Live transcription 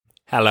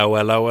Hello,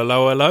 hello,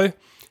 hello, hello.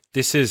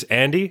 This is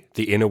Andy,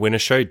 the Inner Winner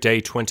Show,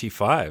 day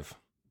 25.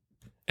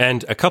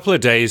 And a couple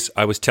of days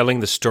I was telling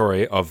the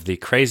story of the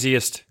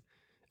craziest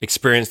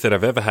experience that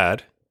I've ever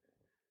had.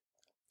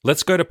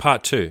 Let's go to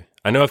part 2.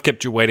 I know I've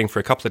kept you waiting for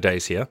a couple of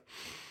days here.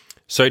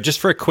 So just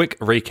for a quick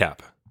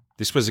recap,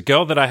 this was a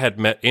girl that I had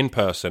met in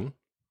person,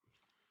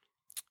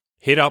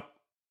 hit up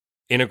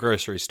in a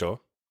grocery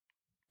store.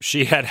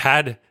 She had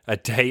had a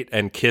date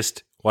and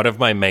kissed one of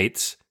my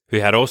mates who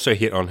had also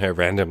hit on her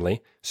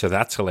randomly, so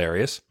that's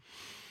hilarious.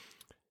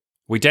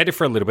 We dated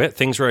for a little bit,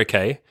 things were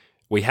okay.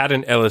 We had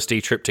an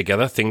LSD trip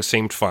together, things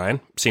seemed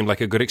fine, seemed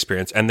like a good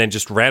experience, and then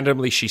just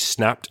randomly she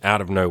snapped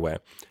out of nowhere.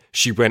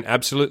 She went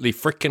absolutely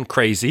freaking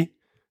crazy,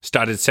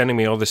 started sending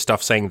me all this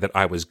stuff saying that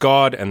I was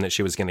God and that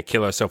she was going to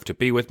kill herself to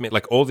be with me,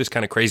 like all this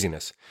kind of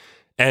craziness.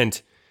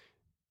 And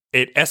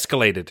it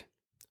escalated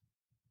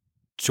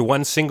to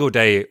one single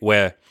day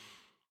where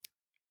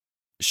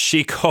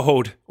she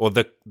called, or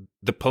the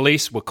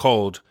police were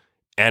called,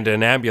 and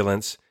an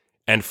ambulance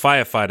and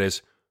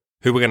firefighters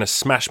who were going to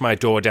smash my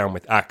door down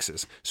with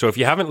axes. So if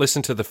you haven't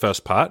listened to the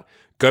first part,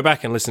 go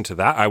back and listen to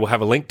that. I will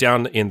have a link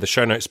down in the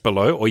show notes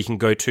below, or you can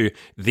go to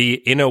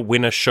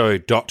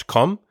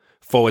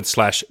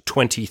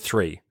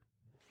theinnerwinnershow.com/23.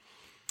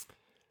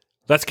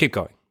 Let's keep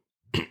going.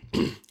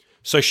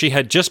 So she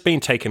had just been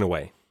taken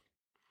away.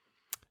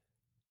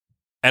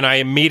 And I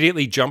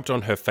immediately jumped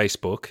on her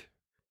Facebook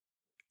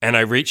and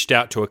I reached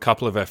out to a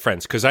couple of her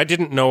friends because I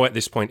didn't know at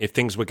this point if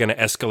things were going to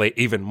escalate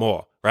even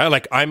more, right?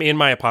 Like I'm in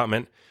my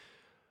apartment.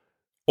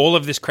 All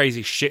of this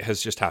crazy shit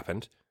has just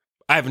happened.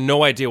 I have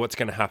no idea what's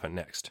going to happen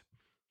next.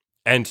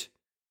 And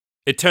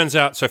it turns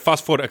out, so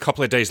fast forward a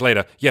couple of days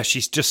later, yeah,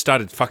 she's just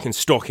started fucking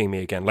stalking me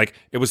again. Like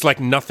it was like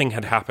nothing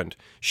had happened.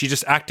 She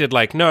just acted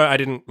like, no, I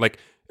didn't, like,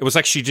 it was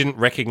like she didn't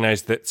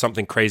recognize that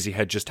something crazy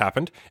had just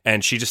happened.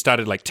 And she just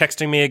started like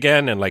texting me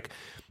again and like,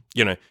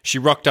 you know, she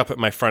rocked up at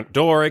my front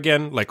door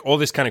again, like all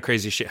this kind of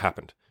crazy shit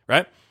happened,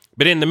 right?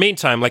 But in the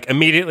meantime, like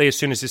immediately as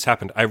soon as this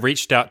happened, I went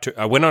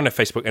on her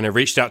Facebook and I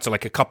reached out to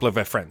like a couple of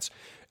her friends.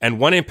 And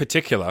one in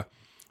particular,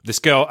 this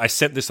girl, I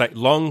sent this like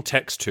long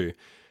text to.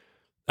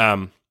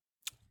 I've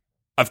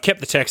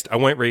kept the text, I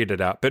won't read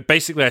it out, but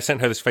basically I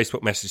sent her this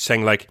Facebook message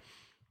saying like,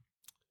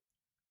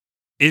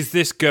 is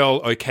this girl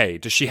okay?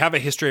 Does she have a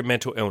history of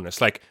mental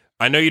illness? Like,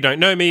 I know you don't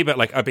know me, but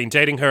like I've been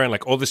dating her and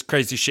like all this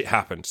crazy shit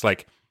happens.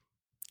 Like,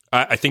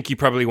 I think you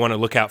probably want to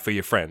look out for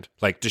your friend.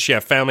 Like, does she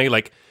have family?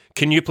 Like,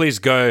 can you please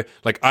go?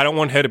 Like, I don't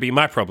want her to be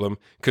my problem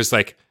because,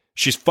 like,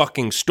 she's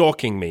fucking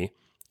stalking me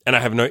and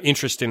I have no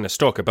interest in a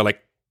stalker. But,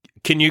 like,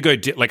 can you go?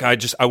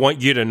 I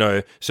want you to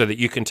know so that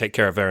you can take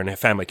care of her and her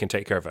family can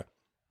take care of her.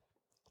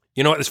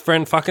 You know what this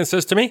friend fucking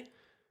says to me?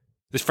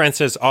 This friend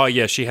says, oh,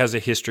 yeah, she has a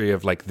history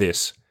of, like,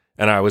 this.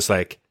 And I was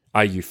like,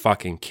 are you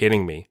fucking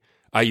kidding me?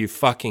 Are you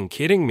fucking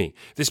kidding me?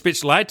 This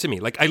bitch lied to me.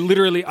 Like, I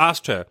literally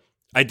asked her.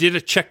 I did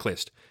a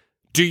checklist.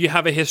 Do you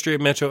have a history of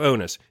mental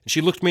illness? And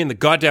she looked me in the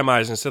goddamn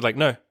eyes and said like,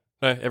 no,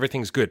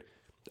 everything's good.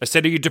 I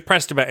said, are you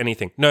depressed about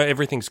anything? No,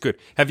 everything's good.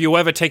 Have you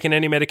ever taken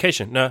any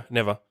medication? No,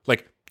 never.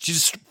 Like, she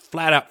just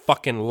flat out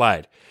fucking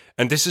lied.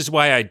 And this is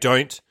why I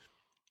don't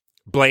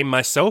blame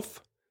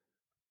myself.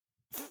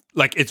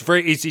 Like, it's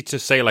very easy to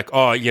say like,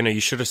 oh, you know, you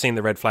should have seen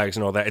the red flags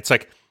and all that. It's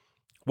like,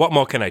 what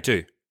more can I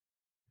do?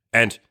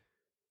 And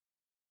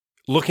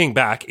looking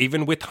back,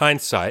 even with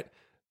hindsight,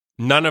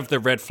 none of the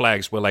red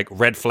flags were like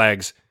red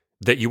flags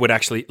that you would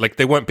actually, like,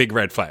 they weren't big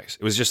red flags.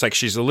 It was just like,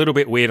 she's a little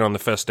bit weird on the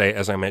first date,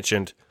 as I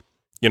mentioned.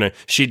 You know,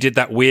 she did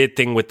that weird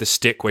thing with the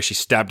stick where she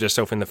stabbed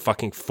herself in the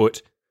fucking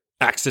foot,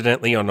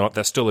 accidentally or not.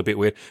 That's still a bit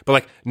weird. But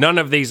like, none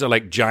of these are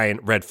like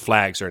giant red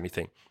flags or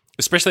anything.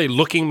 Especially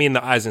looking me in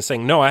the eyes and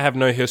saying, no, I have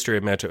no history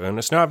of mental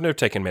illness. No, I've never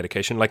taken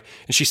medication. Like,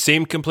 and she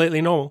seemed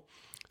completely normal.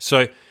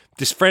 So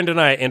this friend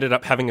and I ended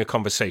up having a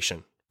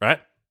conversation,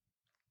 right?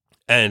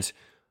 And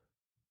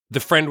the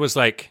friend was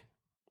like,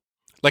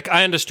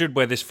 I understood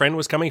where this friend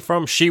was coming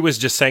from. She was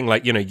just saying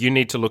like, you know, you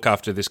need to look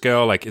after this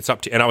girl. Like, it's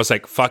up to, and I was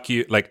like, fuck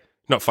you. Like,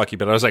 not fuck you,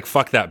 but I was like,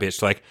 fuck that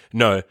bitch. Like,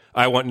 no,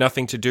 I want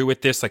nothing to do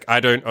with this. Like,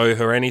 I don't owe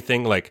her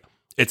anything. Like,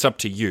 it's up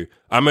to you.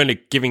 I'm only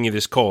giving you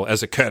this call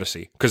as a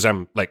courtesy because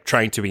I'm like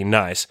trying to be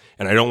nice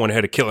and I don't want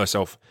her to kill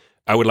herself.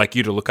 I would like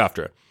you to look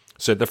after her.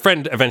 So the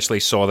friend eventually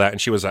saw that and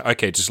she was like,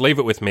 okay, just leave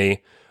it with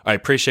me. I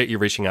appreciate you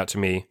reaching out to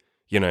me.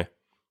 You know,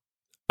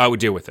 I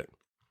would deal with it.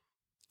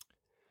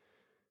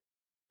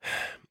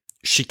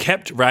 She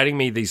kept writing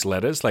me these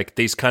letters, like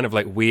these kind of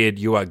like weird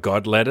 "you are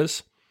God"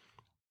 letters.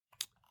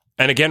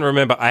 And again,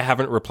 remember, I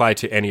haven't replied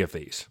to any of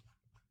these.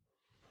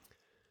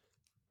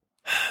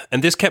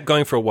 And this kept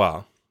going for a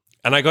while.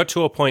 And I got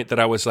to a point that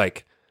I was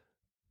like,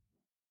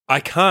 I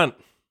can't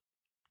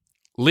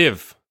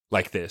live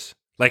like this.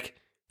 Like,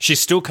 she's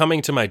still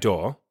coming to my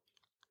door.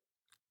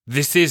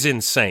 This is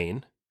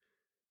insane.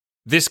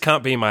 This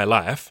can't be my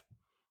life.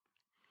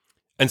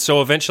 And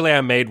so eventually I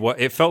made what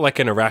it felt like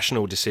an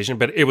irrational decision,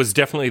 but it was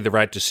definitely the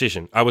right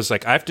decision. I was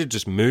like, I have to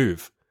just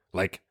move.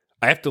 Like,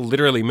 I have to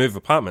literally move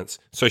apartments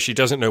so she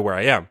doesn't know where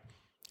I am.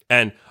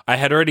 And I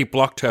had already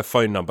blocked her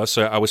phone number,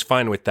 so I was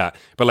fine with that.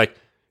 But like,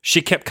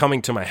 she kept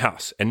coming to my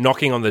house and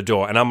knocking on the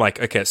door. And I'm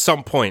like, okay, at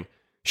some point,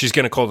 she's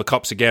going to call the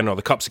cops again, or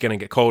the cops are going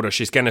to get called, or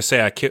she's going to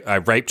say I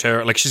raped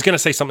her. Like, she's going to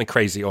say something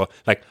crazy, or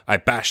like I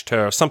bashed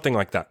her, or something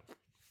like that.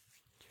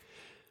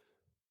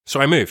 So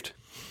I moved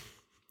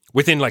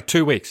within like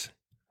 2 weeks.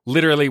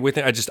 Literally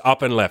I just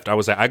up and left. I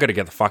was like, I got to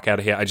get the fuck out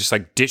of here. I just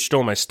like ditched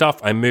all my stuff.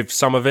 I moved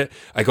some of it.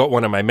 I got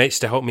one of my mates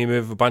to help me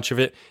move a bunch of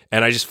it.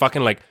 And I just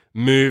fucking like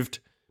moved.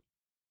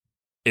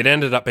 It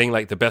ended up being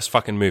like the best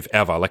fucking move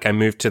ever. Like, I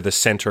moved to the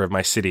center of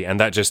my city, and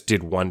that just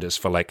did wonders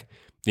for like,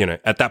 you know,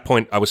 at that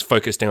point I was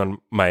focusing on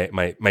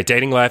my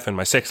dating life and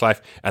my sex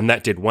life. And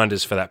that did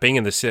wonders for that. Being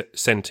in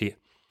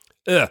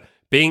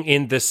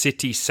the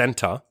city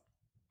center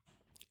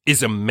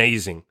is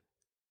amazing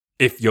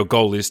if your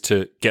goal is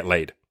to get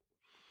laid.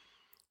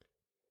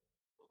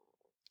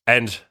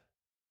 And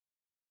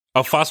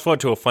I'll fast forward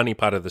to a funny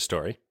part of the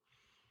story.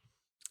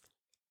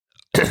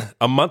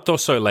 A month or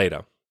so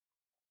later,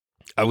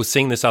 I was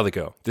seeing this other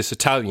girl, this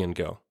Italian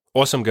girl.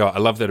 Awesome girl. I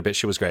loved her a bit.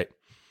 She was great.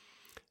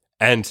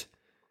 And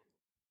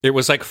it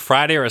was like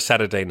Friday or a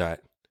Saturday night.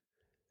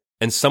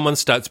 And someone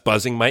starts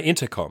buzzing my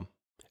intercom.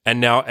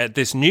 And now at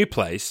this new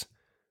place,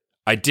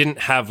 I didn't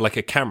have like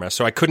a camera,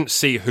 so I couldn't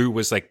see who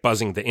was like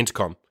buzzing the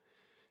intercom.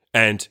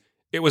 And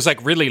it was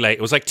like really late.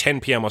 It was like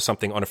 10 p.m. or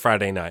something on a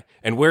Friday night.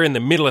 And we're in the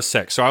middle of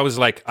sex. So I was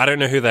like, I don't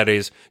know who that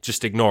is.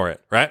 Just ignore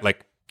it, right?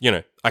 Like, you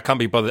know, I can't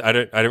be bothered. I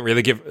don't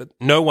really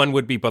no one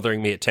would be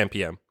bothering me at 10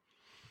 p.m.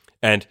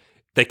 And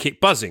they keep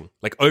buzzing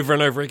like over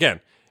and over again.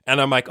 And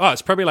I'm like, oh,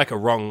 it's probably like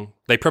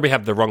they probably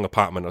have the wrong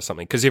apartment or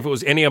something. Because if it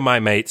was any of my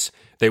mates,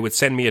 they would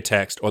send me a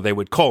text or they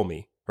would call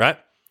me, right?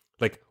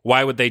 Like,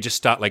 why would they just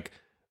start like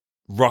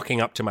rocking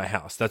up to my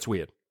house? That's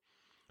weird.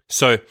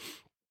 So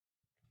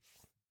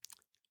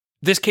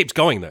this keeps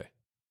going though.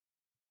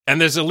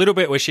 And there's a little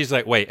bit where she's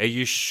like, wait, are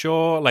you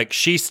sure? Like,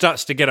 she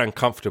starts to get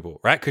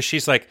uncomfortable, right? Because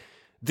she's like,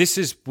 this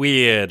is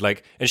weird.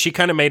 Like, and she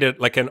kind of made it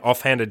like an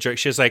offhanded joke.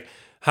 She's like,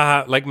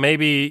 haha, like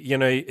maybe, you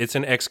know, it's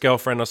an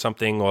ex-girlfriend or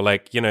something. Or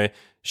like, you know,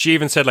 she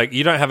even said like,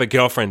 you don't have a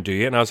girlfriend, do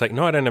you? And I was like,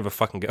 no, I don't have a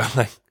fucking girl.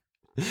 Like,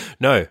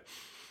 no.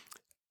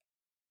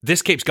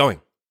 This keeps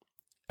going.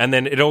 And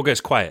then it all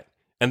goes quiet.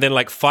 And then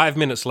like 5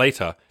 minutes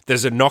later,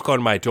 there's a knock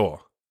on my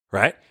door,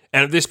 right?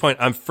 And at this point,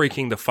 I'm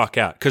freaking the fuck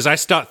out because I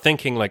start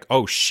thinking like,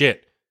 oh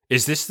shit,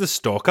 is this the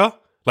stalker?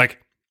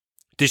 Like,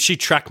 did she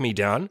track me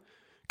down?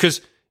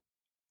 Because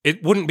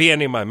it wouldn't be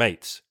any of my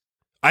mates.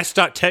 I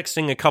start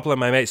texting a couple of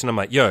my mates and I'm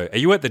like, yo, are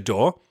you at the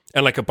door?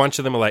 And like a bunch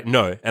of them are like,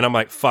 no. And I'm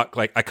like, fuck,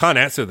 like I can't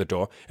answer the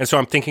door. And so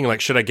I'm thinking like,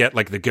 should I get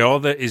like the girl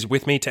that is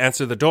with me to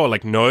answer the door?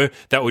 Like, no,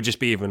 that would just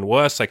be even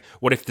worse. Like,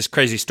 what if this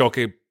crazy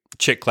stalker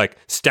chick like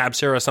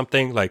stabs her or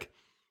something? Like,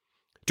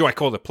 do I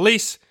call the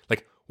police?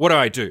 Like, what do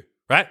I do?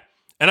 Right?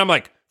 And I'm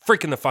like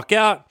freaking the fuck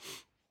out.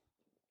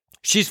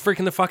 She's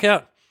freaking the fuck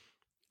out.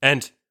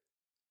 And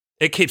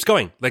it keeps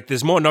going. Like,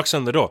 there's more knocks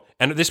on the door.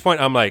 And at this point,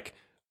 I'm like,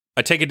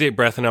 I take a deep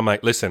breath and I'm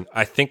like, listen,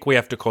 I think we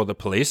have to call the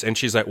police. And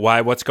she's like,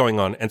 why? What's going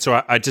on? And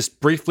so I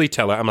just briefly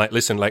tell her, I'm like,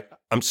 listen, like,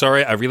 I'm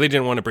sorry. I really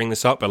didn't want to bring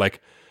this up, but like,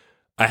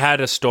 I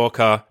had a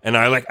stalker and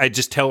I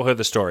just tell her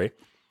the story.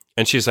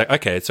 And she's like,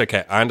 okay, it's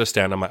okay. I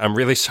understand. I'm like, I'm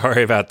really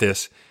sorry about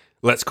this.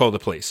 Let's call the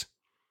police.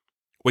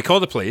 We call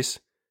the police.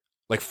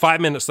 Like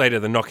 5 minutes later,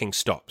 the knocking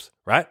stops,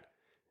 right?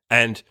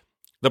 And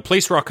the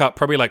police rock up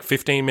probably like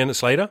 15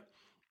 minutes later,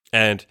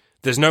 and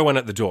there's no one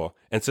at the door.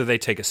 And so they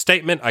take a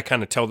statement. I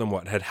kind of tell them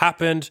what had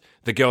happened.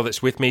 The girl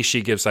that's with me,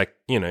 she gives like,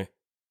 you know,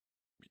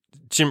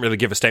 she didn't really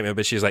give a statement,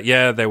 but she's like,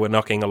 yeah, they were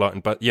knocking a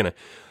lot. But, you know,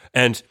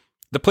 and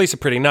the police are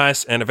pretty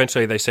nice. And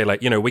eventually they say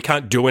like, you know, we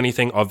can't do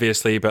anything,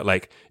 obviously, but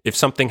like if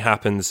something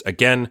happens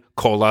again,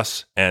 call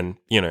us and,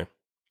 you know,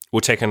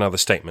 we'll take another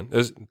statement.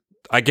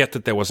 I get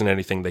that there wasn't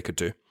anything they could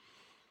do.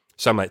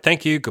 So I'm like,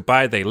 thank you,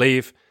 goodbye, they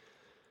leave.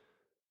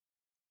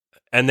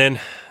 And then,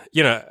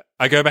 you know,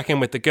 I go back in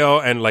with the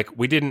girl and like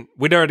we'd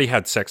already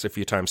had sex a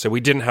few times. So we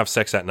didn't have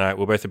sex that night.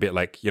 We're both a bit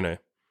like, you know,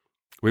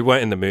 we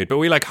weren't in the mood, but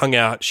we like hung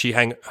out. She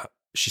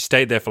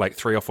stayed there for like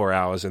 3 or 4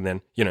 hours. And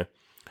then, you know,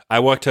 I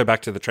walked her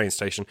back to the train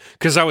station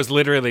because I was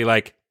literally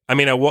like, I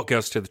mean, I walk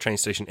girls to the train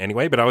station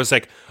anyway, but I was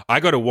like, I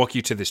got to walk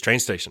you to this train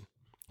station.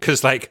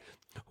 Because like,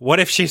 what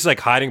if she's like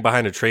hiding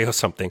behind a tree or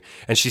something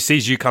and she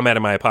sees you come out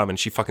of my apartment and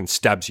she fucking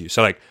stabs you?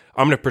 So like,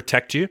 I'm going to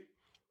protect you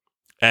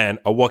and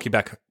I'll walk you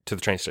back to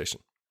the train station.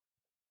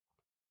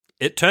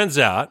 It turns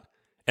out,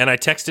 and I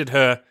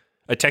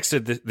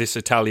texted this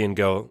Italian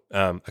girl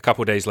a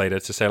couple days later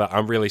to say, like,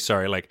 I'm really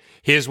sorry. Like,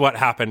 here's what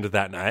happened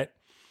that night.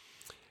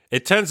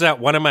 It turns out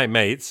one of my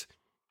mates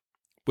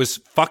was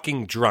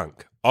fucking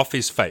drunk off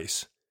his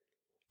face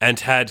and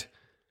had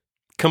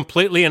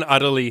completely and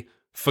utterly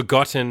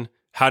forgotten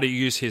how to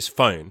use his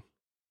phone.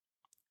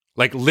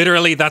 Like,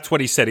 literally, that's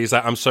what he said. He's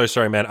like, I'm so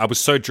sorry, man. I was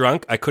so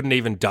drunk, I couldn't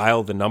even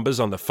dial the numbers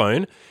on the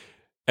phone.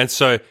 And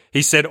so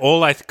he said,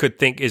 all I could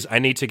think is I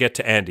need to get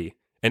to Andy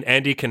and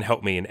Andy can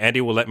help me and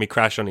Andy will let me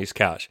crash on his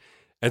couch.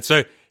 And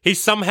so he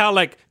somehow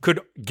like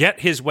could get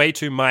his way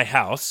to my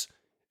house,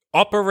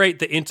 operate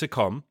the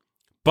intercom,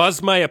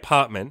 buzz my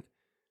apartment,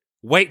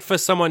 wait for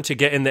someone to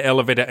get in the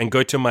elevator and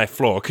go to my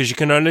floor, because you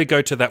can only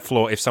go to that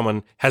floor if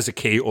someone has a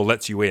key or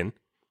lets you in,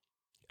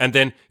 and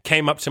then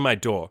came up to my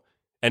door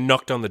and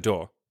knocked on the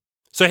door.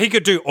 So he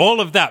could do all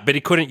of that, but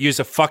he couldn't use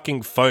a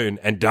fucking phone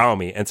and dial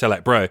me and say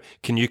like, bro,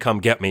 can you come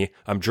get me?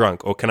 I'm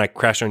drunk. Or can I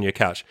crash on your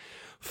couch?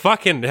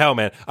 Fucking hell,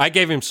 man. I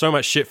gave him so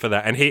much shit for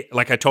that. And he,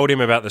 like, I told him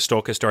about the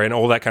stalker story and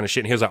all that kind of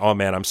shit. And he was like, oh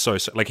man, I'm so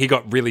sorry. Like, he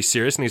got really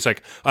serious and he's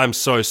like, I'm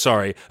so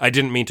sorry. I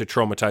didn't mean to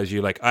traumatize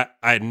you. Like, I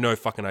had no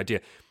fucking idea.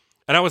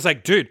 And I was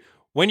like, dude,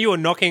 when you were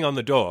knocking on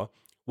the door,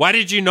 why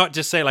did you not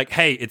just say like,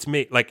 hey, it's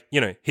me? Like,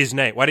 you know, his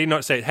name. Why did you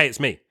not say, hey,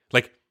 it's me?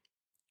 Like,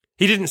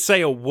 he didn't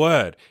say a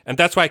word. And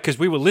that's why, because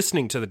we were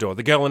listening to the door.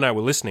 The girl and I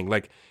were listening.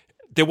 Like,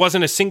 there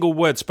wasn't a single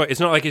word spoken. It's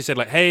not like he said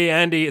like, hey,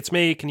 Andy, it's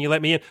me. Can you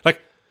let me in?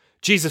 Like,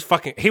 Jesus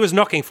fucking... He was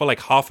knocking for like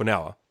half an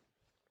hour.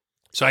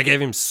 So I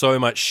gave him so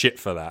much shit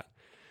for that.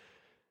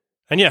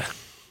 And yeah,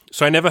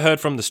 so I never heard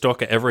from the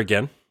stalker ever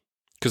again,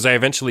 because I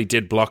eventually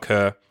did block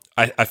her.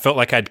 I felt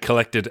like I'd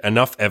collected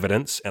enough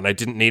evidence and I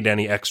didn't need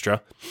any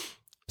extra.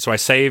 So I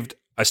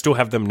still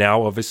have them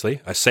now, obviously.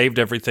 I saved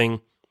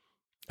everything.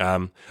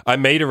 I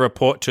made a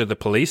report to the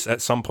police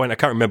at some point. I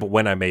can't remember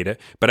when I made it,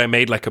 but I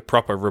made like a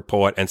proper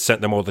report and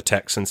sent them all the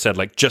texts and said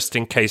like, just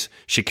in case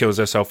she kills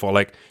herself or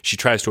like she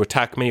tries to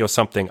attack me or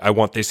something, I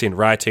want this in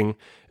writing.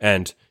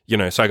 And, you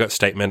know, so I got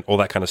statement, all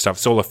that kind of stuff.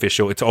 It's all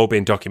official. It's all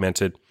been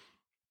documented.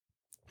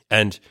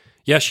 And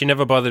yeah, she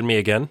never bothered me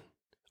again.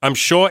 I'm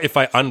sure if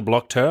I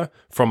unblocked her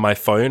from my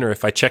phone or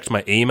if I checked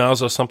my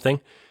emails or something,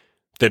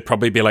 there'd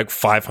probably be like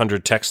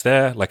 500 texts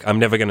there. Like, I'm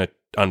never going to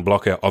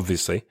unblock her,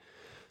 obviously.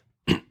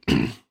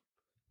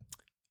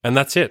 And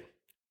that's it.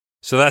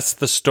 So that's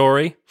the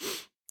story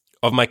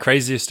of my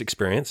craziest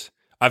experience.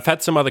 I've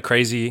had some other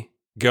crazy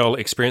girl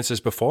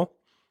experiences before.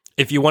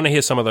 If you want to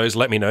hear some of those,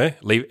 let me know.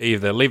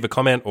 Either leave a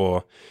comment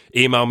or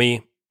email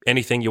me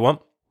anything you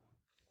want,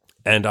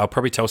 and I'll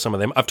probably tell some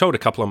of them. I've told a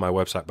couple on my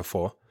website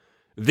before.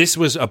 This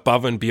was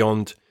above and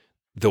beyond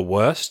the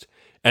worst,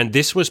 and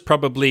this was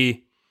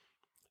probably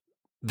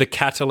the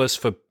catalyst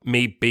for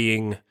me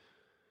being...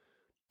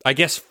 I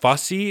guess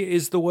fussy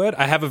is the word.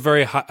 I have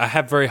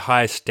very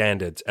high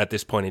standards at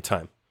this point in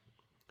time.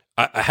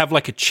 I have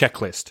like a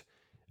checklist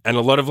and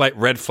a lot of like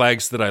red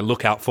flags that I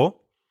look out for.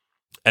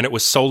 And it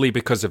was solely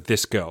because of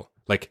this girl.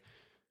 Like,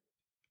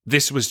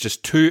 this was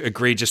just too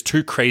egregious,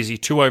 too crazy,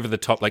 too over the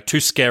top, like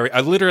too scary. I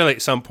literally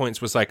at some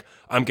points was like,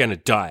 I'm going to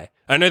die.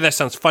 I know that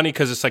sounds funny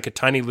because it's like a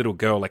tiny little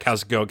girl. Like,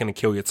 how's a girl going to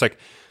kill you? It's like,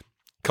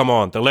 come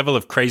on, the level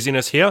of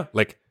craziness here,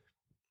 like,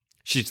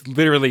 she's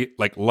literally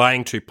like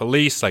lying to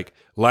police, like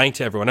lying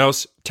to everyone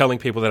else, telling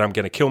people that I'm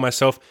going to kill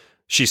myself.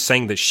 She's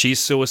saying that she's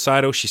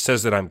suicidal. She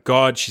says that I'm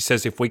God. She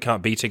says if we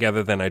can't be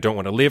together, then I don't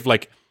want to live.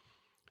 Like,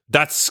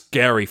 that's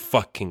scary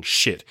fucking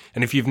shit.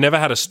 And if you've never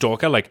had a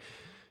stalker, like,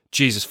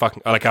 Jesus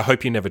fucking, like, I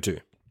hope you never do.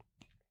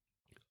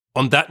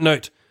 On that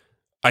note,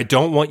 I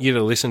don't want you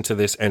to listen to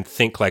this and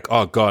think like,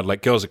 oh God,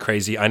 like girls are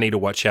crazy. I need to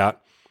watch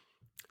out.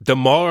 The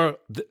moral,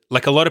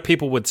 like a lot of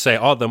people would say,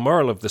 oh, the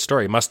moral of the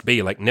story must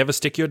be like, never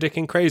stick your dick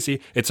in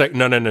crazy. It's like,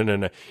 no.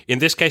 In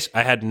this case,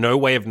 I had no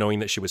way of knowing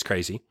that she was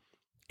crazy.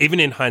 Even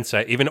in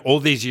hindsight, even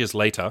all these years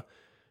later,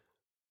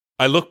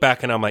 I look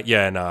back and I'm like,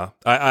 yeah, nah,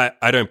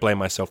 I don't blame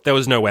myself. There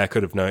was no way I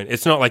could have known.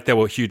 It's not like there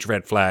were huge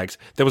red flags.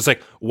 There was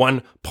like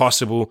one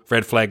possible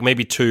red flag,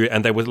 maybe two,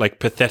 and they were like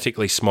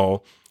pathetically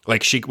small.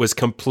 Like, she was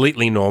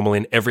completely normal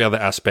in every other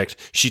aspect.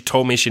 She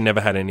told me she never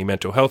had any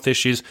mental health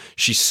issues.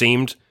 She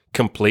seemed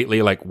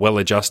completely like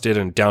well-adjusted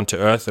and down to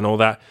earth and all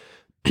that.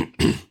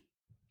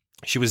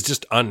 She was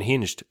just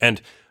unhinged. And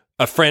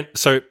a friend,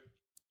 so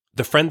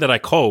the friend that I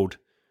called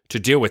to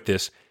deal with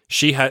this,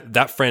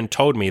 that friend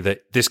told me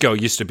that this girl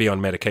used to be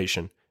on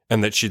medication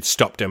and that she'd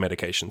stopped her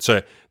medication.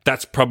 So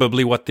that's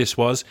probably what this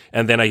was.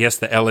 And then I guess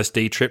the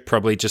LSD trip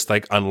probably just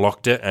like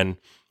unlocked it and,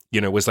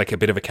 you know, was like a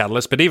bit of a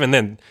catalyst. But even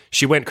then,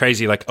 she went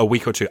crazy like a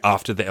week or two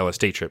after the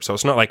LSD trip. So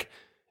it's not like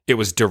it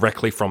was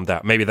directly from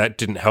that. Maybe that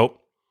didn't help.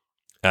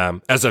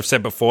 As I've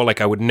said before, like,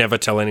 I would never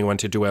tell anyone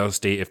to do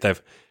LSD if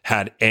they've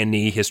had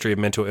any history of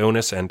mental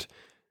illness, and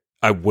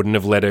I wouldn't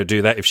have let her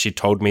do that if she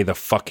told me the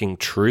fucking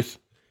truth.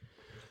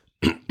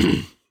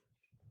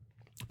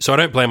 So I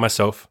don't blame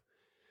myself.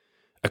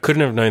 I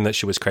couldn't have known that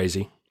she was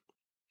crazy.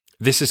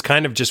 This is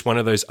kind of just one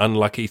of those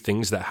unlucky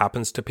things that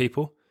happens to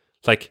people.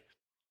 Like,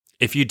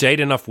 if you date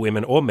enough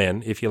women or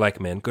men, if you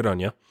like men, good on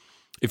you.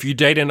 If you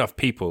date enough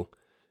people,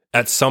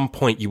 at some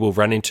point you will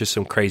run into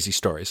some crazy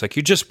stories. Like,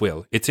 you just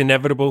will. It's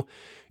inevitable.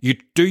 You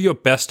do your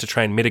best to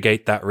try and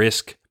mitigate that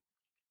risk.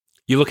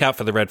 You look out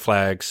for the red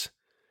flags.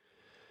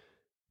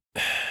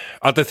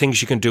 Other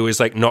things you can do is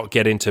like not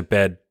get into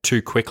bed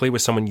too quickly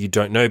with someone you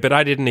don't know. But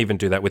I didn't even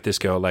do that with this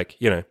girl. Like,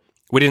 you know,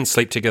 we didn't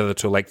sleep together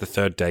till like the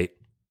third date.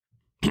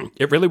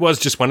 It really was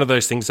just one of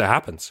those things that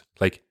happens.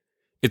 Like,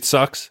 it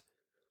sucks.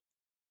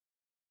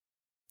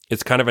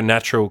 It's kind of a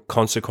natural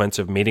consequence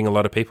of meeting a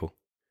lot of people.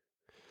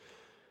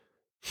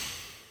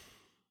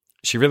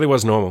 She really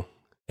was normal,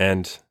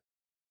 and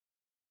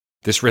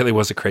this really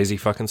was a crazy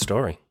fucking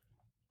story.